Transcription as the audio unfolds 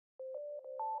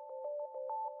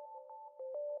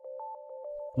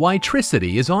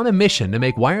WiTricity is on a mission to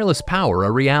make wireless power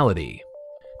a reality.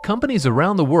 Companies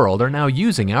around the world are now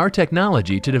using our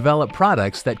technology to develop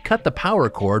products that cut the power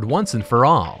cord once and for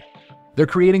all. They're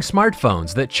creating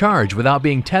smartphones that charge without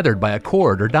being tethered by a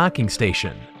cord or docking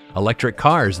station, electric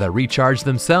cars that recharge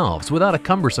themselves without a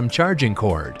cumbersome charging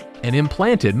cord, and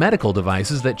implanted medical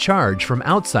devices that charge from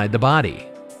outside the body.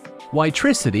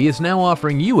 WiTricity is now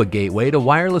offering you a gateway to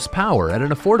wireless power at an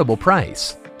affordable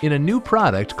price in a new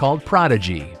product called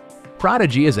Prodigy.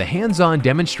 Prodigy is a hands-on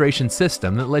demonstration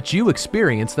system that lets you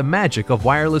experience the magic of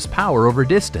wireless power over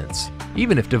distance,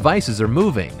 even if devices are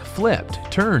moving,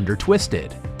 flipped, turned, or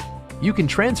twisted. You can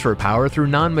transfer power through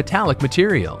non-metallic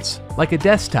materials, like a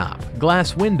desktop,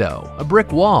 glass window, a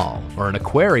brick wall, or an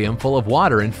aquarium full of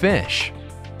water and fish.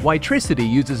 WiTricity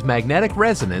uses magnetic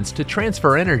resonance to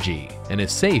transfer energy and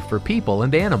is safe for people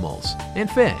and animals,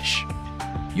 and fish.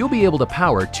 You'll be able to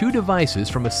power two devices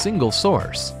from a single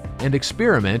source and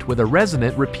experiment with a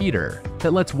resonant repeater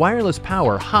that lets wireless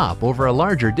power hop over a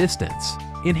larger distance,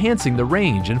 enhancing the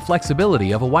range and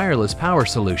flexibility of a wireless power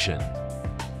solution.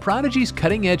 Prodigy's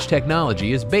cutting-edge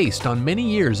technology is based on many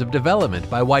years of development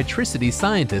by WiTricity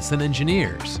scientists and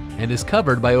engineers and is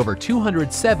covered by over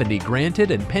 270 granted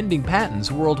and pending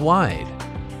patents worldwide.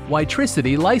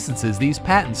 WiTricity licenses these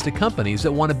patents to companies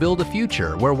that want to build a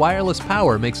future where wireless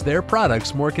power makes their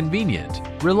products more convenient,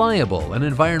 reliable, and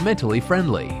environmentally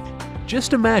friendly.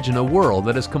 Just imagine a world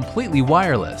that is completely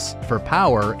wireless for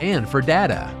power and for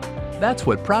data. That's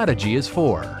what Prodigy is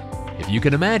for. If you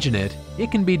can imagine it,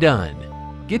 it can be done.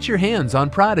 Get your hands on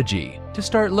Prodigy to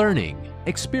start learning,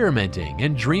 experimenting,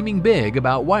 and dreaming big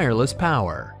about wireless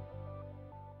power.